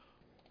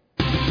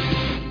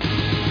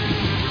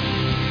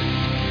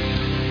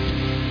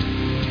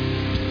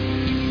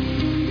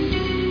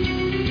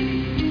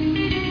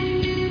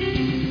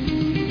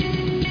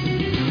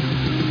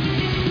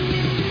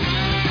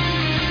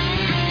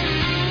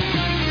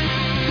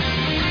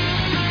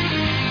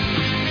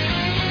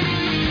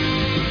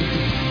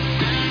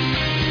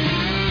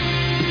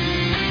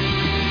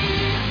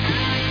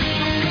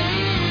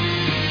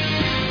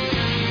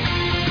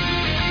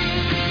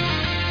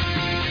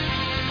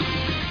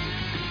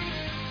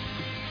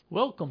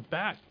Welcome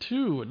back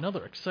to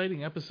another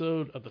exciting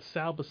episode of the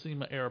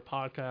Buscema era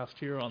podcast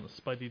here on the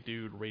Spidey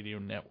Dude Radio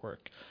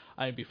Network.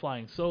 I'll be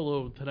flying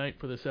solo tonight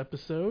for this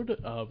episode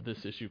of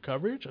this issue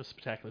coverage of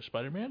Spectacular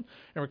Spider-Man, and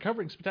we're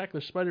covering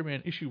Spectacular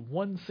Spider-Man issue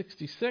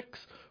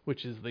 166,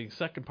 which is the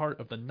second part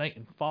of the Night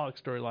and Fog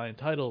storyline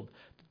titled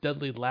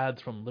Deadly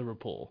Lads from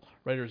Liverpool.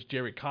 Writers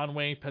Jerry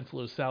Conway,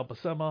 pencilers Sal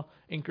Buscema,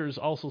 inkers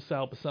also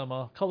Sal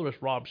Buscema, colorist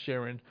Rob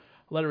Sharon,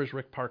 letterers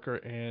Rick Parker,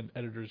 and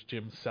editors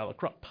Jim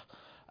Salicrup.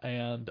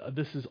 And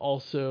this is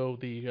also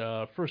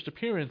the first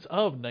appearance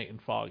of Night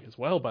and Fog as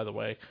well, by the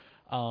way.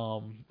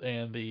 Honestly,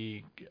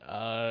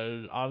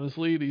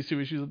 these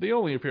two issues are the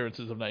only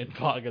appearances of Night and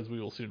Fog, as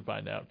we will soon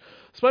find out.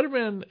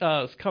 Spider-Man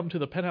has come to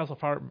the penthouse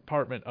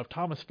apartment of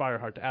Thomas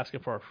Fireheart to ask him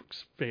for a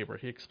favor.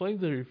 He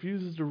explains that he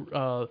refuses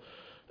to...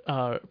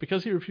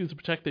 because he refused to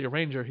protect the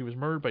Arranger, he was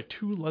murdered by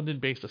two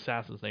London-based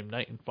assassins named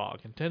Night and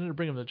Fog. Intended to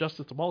bring him to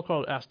justice, the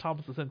Wallcrawler asked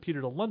Thomas to send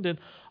Peter to London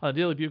on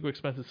Daily Bugle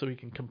expenses so he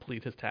can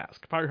complete his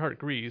task. Fireheart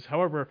agrees,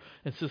 however,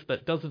 insists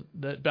that doesn't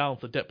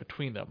balance the debt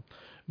between them.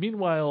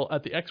 Meanwhile,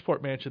 at the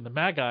Export Mansion, the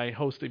Magi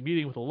host a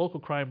meeting with the local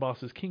crime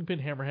bosses Kingpin,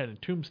 Hammerhead,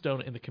 and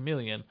Tombstone and the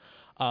Chameleon.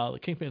 The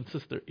Kingpin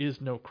insists there is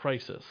no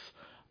crisis.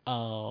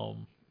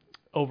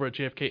 Over at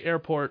JFK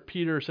Airport,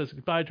 Peter says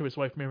goodbye to his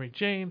wife Mary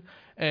Jane,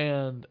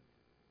 and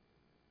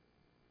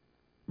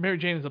Mary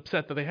Jane is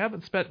upset that they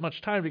haven't spent much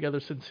time together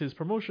since his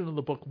promotion of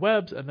the book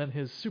Webs and then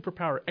his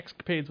superpower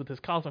escapades with his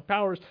cosmic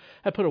powers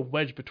had put a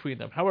wedge between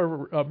them.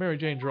 However, Mary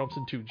Jane jumps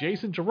into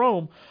Jason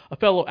Jerome, a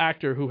fellow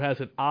actor who has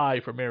an eye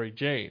for Mary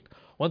Jane.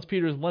 Once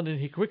Peter is in London,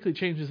 he quickly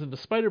changes into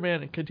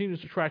Spider-Man and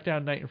continues to track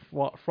down Night and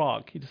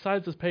Fog. He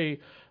decides to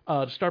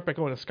start by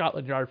going to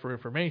Scotland Yard for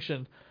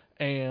information,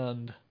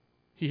 and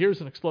he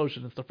hears an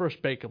explosion. It's the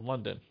first bake in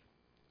London.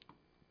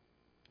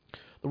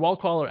 The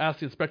Wallcrawler asks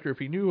the inspector if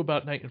he knew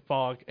about Night and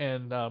Fog,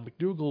 and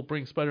McDougal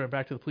brings Spider-Man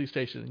back to the police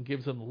station and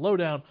gives him the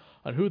lowdown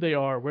on who they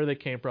are, where they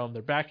came from,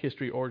 their back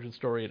history, origin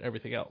story, and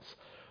everything else.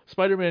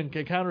 Spider-Man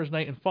encounters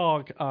Night and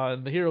Fog,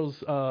 and the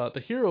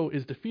hero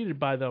is defeated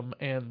by them,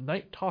 and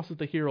Night tosses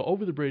the hero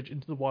over the bridge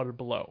into the water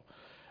below.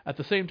 At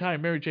the same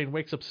time, Mary Jane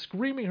wakes up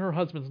screaming her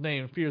husband's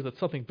name and fears that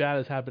something bad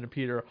has happened to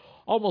Peter,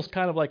 almost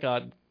kind of like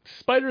a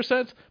spider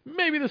sense.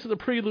 Maybe this is a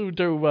prelude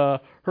to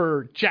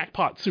her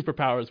jackpot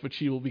superpowers, which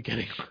she will be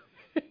getting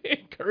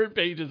current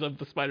pages of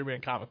the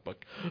Spider-Man comic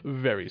book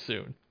very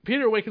soon.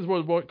 Peter awakens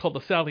aboard a boat called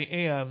the Sally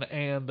Ann,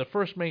 and the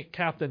first mate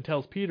captain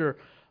tells Peter,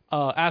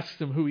 asks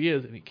him who he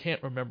is, and he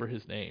can't remember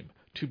his name.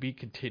 To be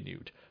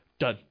continued.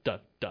 Dun, dun,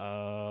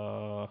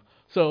 dun.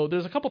 So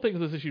there's a couple things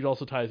this issue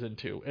also ties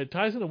into. It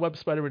ties into Web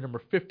Spider-Man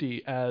number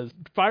 50, as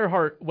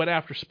Fireheart went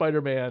after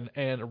Spider-Man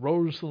and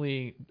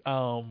erroneously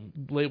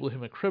labeled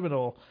him a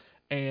criminal,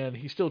 and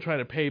he's still trying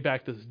to pay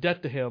back this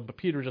debt to him, but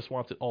Peter just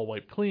wants it all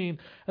wiped clean.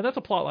 And that's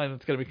a plotline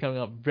that's going to be coming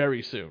up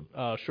very soon.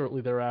 Shortly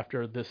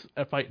thereafter, this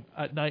fight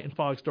at Night and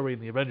Fog story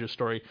and the Avengers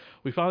story,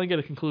 we finally get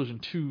a conclusion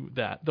to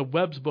that. The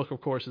Webb's book, of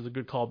course, is a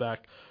good callback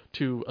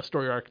to a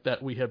story arc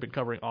that we have been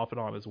covering off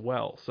and on as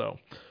well. So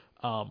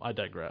I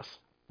digress.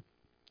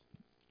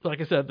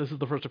 Like I said, this is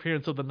the first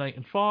appearance of the Night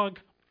and Fog.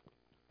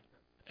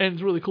 And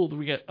it's really cool that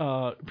we get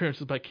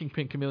appearances by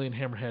Kingpin, Chameleon,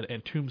 Hammerhead,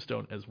 and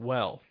Tombstone as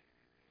well.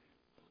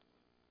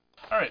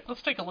 Alright,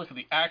 let's take a look at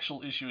the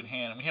actual issue at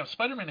hand. We have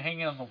Spider-Man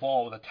hanging on the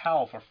wall with a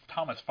towel for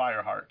Thomas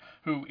Fireheart,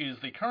 who is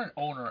the current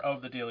owner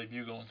of the Daily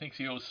Bugle and thinks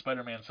he owes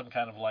Spider-Man some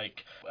kind of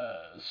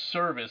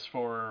service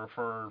for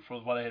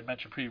what I had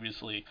mentioned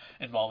previously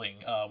involving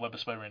Web of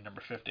Spider-Man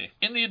number 50.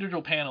 In the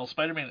individual panel,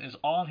 Spider-Man is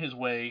on his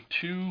way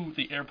to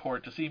the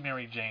airport to see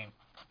Mary Jane,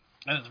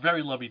 and it's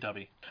very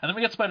lovey-dovey. And then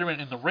we get Spider-Man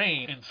in the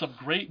rain in some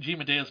great G.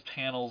 Medea's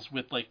panels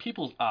with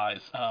people's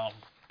eyes. I'm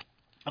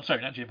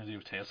sorry, not G.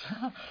 Medea's,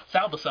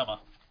 Sal Buscema.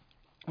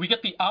 We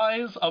get the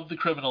eyes of the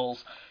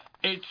criminals.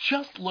 It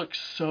just looks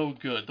so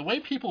good. The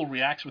way people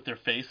react with their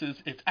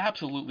faces, it's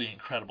absolutely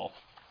incredible.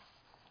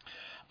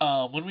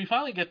 When we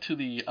finally get to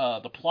the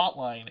plot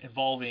line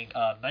involving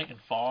Night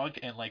and Fog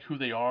and who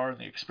they are and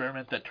the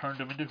experiment that turned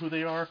them into who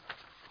they are,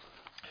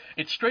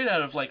 it's straight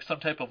out of some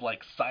type of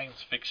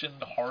science fiction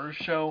horror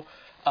show.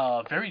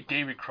 Very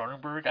David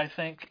Cronenberg, I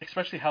think,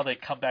 especially how they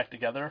come back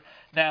together.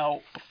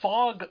 Now,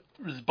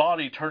 Fog's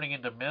body turning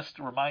into mist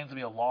reminds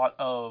me a lot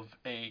of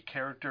a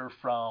character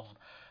from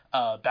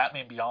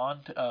Batman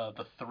Beyond,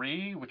 the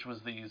Three, which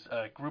was these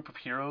group of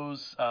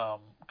heroes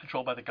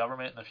controlled by the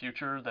government in the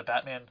future that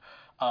Batman,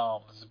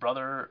 his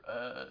brother,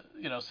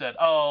 said,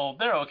 oh,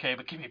 they're okay,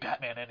 but give me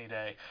Batman any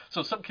day.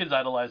 So some kids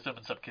idolized him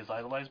and some kids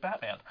idolized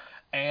Batman.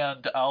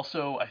 And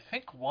also, I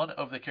think one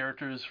of the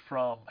characters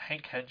from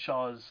Hank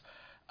Henshaw's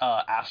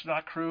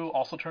astronaut crew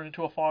also turned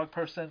into a fog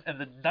person,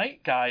 and the night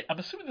guy, I'm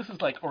assuming this is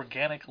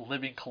organic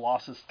living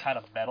colossus kind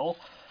of metal,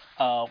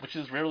 which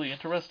is rarely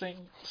interesting.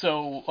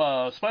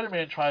 So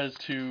Spider-Man tries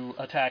to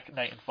attack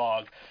Night and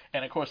Fog,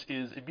 and of course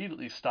is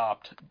immediately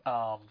stopped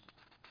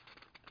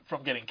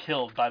from getting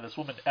killed by this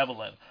woman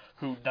Evelyn,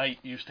 who Night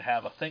used to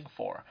have a thing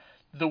for.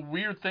 The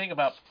weird thing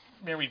about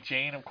Mary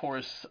Jane, of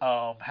course,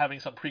 having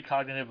some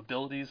precognitive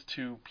abilities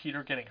to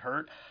Peter getting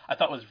hurt, I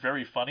thought was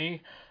very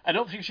funny. I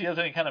don't think she has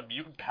any kind of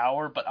mutant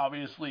power, but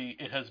obviously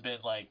it has been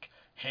like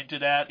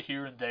hinted at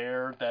here and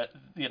there that,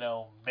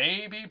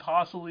 maybe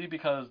possibly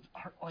because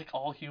aren't like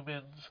all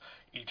humans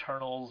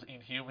Eternals,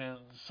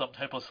 Inhumans, some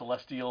type of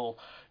celestial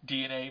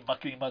DNA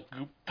muckety muck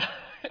goop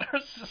in our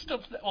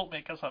system that will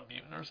make us a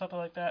mutant or something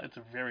like that. It's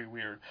very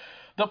weird.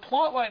 The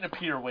plot line of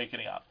Peter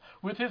waking up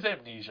with his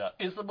amnesia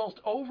is the most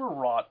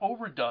overwrought,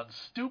 overdone,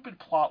 stupid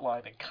plot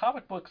line in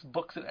comic books,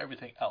 and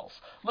everything else.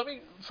 Let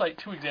me cite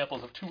two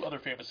examples of two other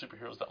famous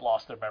superheroes that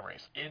lost their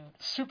memories. In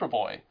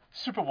Superboy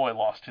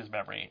lost his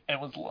memory and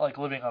was like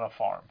living on a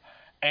farm.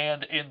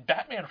 And in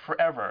Batman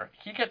Forever,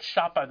 he gets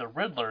shot by the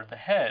Riddler in the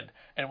head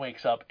and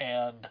wakes up,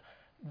 and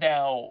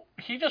now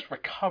he just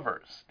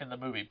recovers in the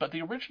movie. But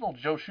the original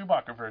Joe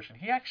Schumacher version,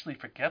 he actually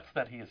forgets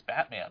that he is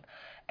Batman,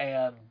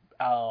 and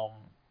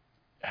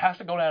has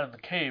to go down in the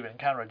cave and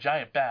encounter a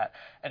giant bat,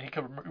 and he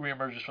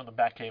reemerges from the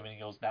Batcave and he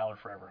goes, "Now and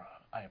forever,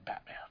 I am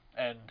Batman."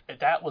 And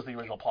that was the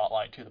original plot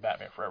line to the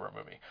Batman Forever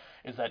movie,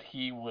 is that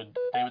they would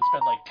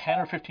spend like 10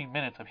 or 15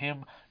 minutes of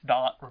him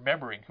not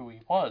remembering who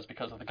he was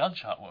because of the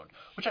gunshot wound,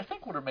 which I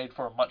think would have made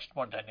for a much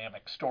more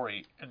dynamic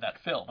story in that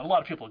film. And a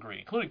lot of people agree,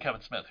 including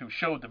Kevin Smith, who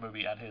showed the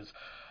movie at his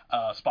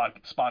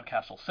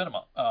Spodcastle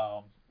Cinema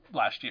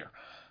last year.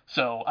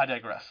 So I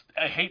digress.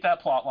 I hate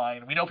that plot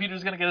line. We know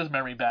Peter's going to get his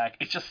memory back.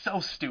 It's just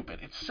so stupid.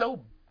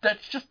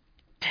 That's just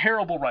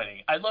terrible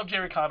writing. I love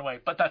Jerry Conway,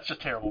 but that's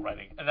just terrible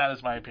writing, and that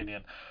is my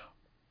opinion.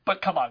 But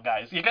come on,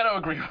 guys, you got to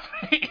agree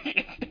with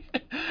me.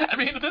 I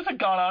mean, this had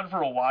gone on for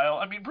a while.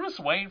 I mean, Bruce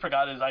Wayne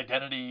forgot his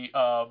identity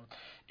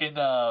in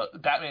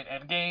Batman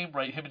Endgame,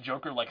 right? Him and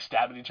Joker like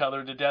stabbing each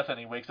other to death, and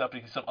he wakes up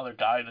and he's some other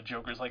guy, and the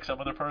Joker's like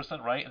some other person,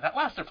 right? And that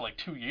lasted for like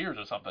 2 years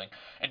or something.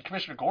 And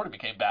Commissioner Gordon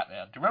became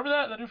Batman. Do you remember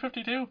that in the New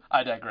 52?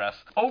 I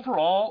digress.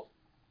 Overall,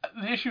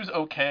 the issue's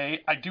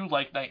okay. I do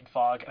like Night and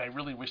Fog, and I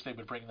really wish they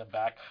would bring them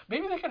back.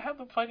 Maybe they could have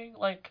them fighting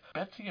like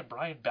Betsy and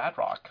Brian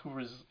Badrock, who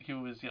was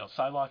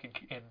Psylocke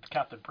and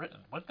Captain Britain.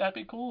 Wouldn't that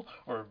be cool?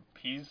 Or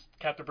he's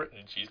Captain Britain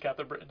and she's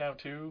Captain Britain now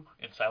too,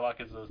 and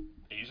Psylocke is an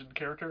Asian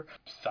character.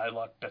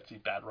 Psylocke, Betsy,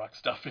 Badrock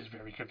stuff is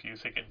very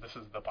confusing, and this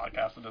is the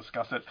podcast to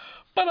discuss it.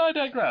 But I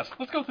digress.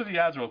 Let's go through the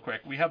ads real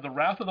quick. We have the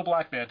Wrath of the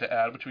Black Manta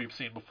ad, which we've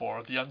seen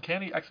before, the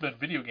Uncanny X-Men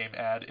video game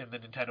ad in the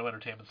Nintendo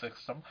Entertainment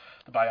System,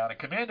 the Bionic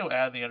Commando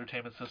ad in the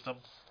Entertainment System,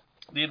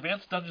 the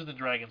Advanced Dungeons and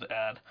Dragons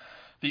ad,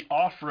 the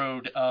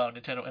Off-Road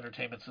Nintendo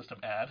Entertainment System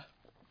ad,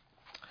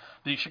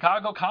 the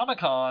Chicago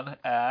Comic-Con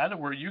ad,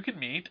 where you can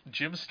meet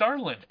Jim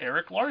Starlin,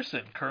 Eric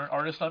Larson, current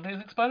artist on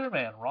Amazing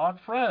Spider-Man, Ron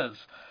Frez,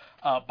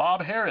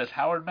 Bob Harris,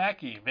 Howard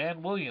Mackey,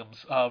 Van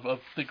Williams of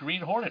the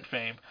Green Hornet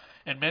fame,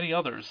 and many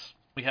others.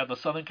 We have the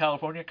Southern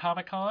California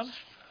Comic-Con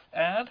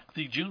ad,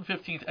 the June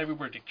 15th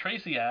Everywhere Dick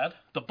Tracy ad,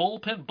 the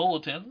Bullpen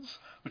Bulletins,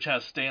 which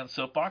has Stan's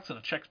Soapbox and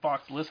a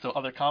checkbox list of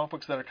other comic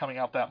books that are coming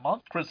out that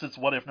month. For instance,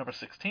 What If number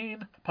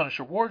 16,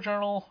 Punisher War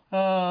Journal,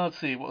 let's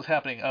see, what was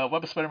happening,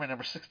 Web of Spider-Man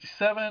number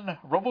 67,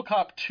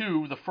 RoboCop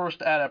 2, the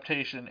first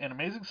adaptation, and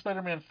Amazing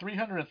Spider-Man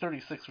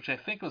 336, which I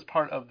think was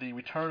part of the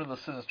Return of the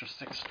Sinister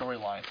Six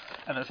storyline.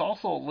 And there's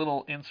also a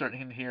little insert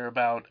in here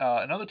about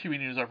another TV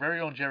news. Our very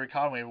own Jerry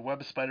Conway of Web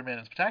of Spider-Man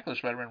and Spectacular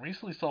Spider-Man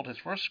recently sold his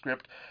first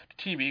script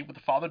to TV with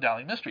the Father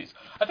Dowling Mysteries.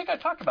 I think I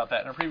talked about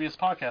that in a previous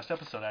podcast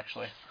episode,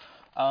 actually.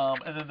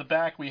 And then in the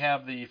back, we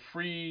have the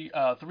free,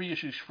 3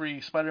 issues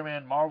free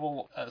Spider-Man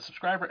Marvel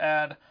subscriber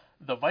ad,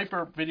 the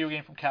Viper video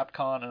game from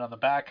Capcom, and on the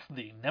back,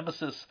 the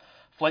Nemesis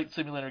flight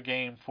simulator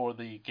game for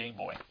the Game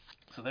Boy.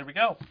 So there we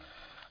go.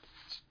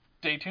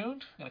 Stay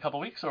tuned in a couple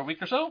weeks or a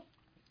week or so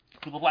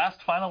for the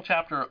last final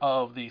chapter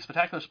of the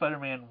Spectacular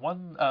Spider-Man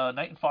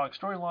Night and Fog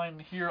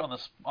storyline here on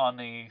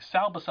the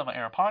Sal Buscema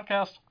Era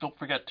podcast. Don't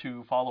forget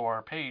to follow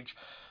our page,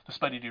 the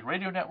Spidey Dude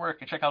Radio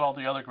Network, and check out all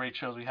the other great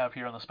shows we have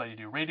here on the Spidey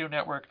Dude Radio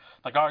Network,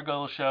 the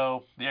Gargoyle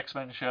Show, the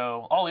X-Men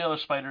Show, all the other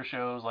Spider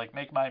shows like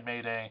Make Mine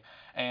Mayday,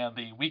 and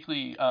the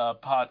weekly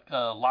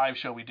live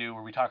show we do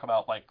where we talk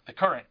about like the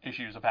current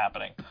issues of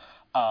happening.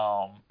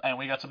 And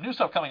we got some new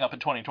stuff coming up in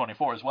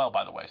 2024 as well,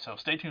 by the way, so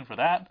stay tuned for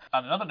that.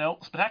 On another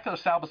note, Spectacular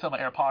Sal Buscema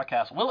Air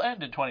podcast will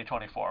end in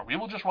 2024. We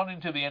will just run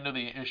into the end of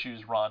the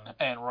issues run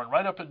and run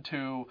right up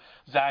into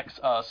Zach's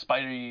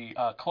Spidey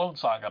Clone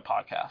Saga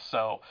podcast.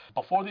 So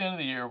before the end of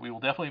the year, we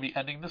will definitely be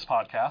ending this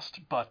podcast,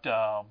 but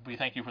we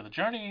thank you for the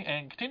journey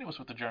and continue us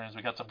with the journeys.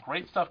 We got some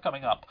great stuff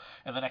coming up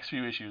in the next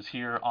few issues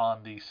here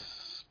on the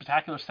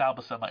Spectacular Sal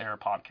Buscema Era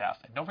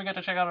podcast. And don't forget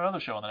to check out our other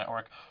show on the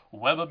network,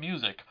 Web of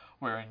Music,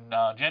 where in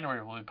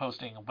January we'll be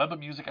posting Web of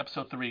Music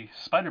Episode 3,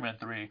 Spider-Man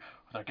 3,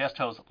 with our guest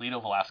host,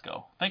 Lito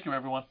Velasco. Thank you,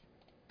 everyone.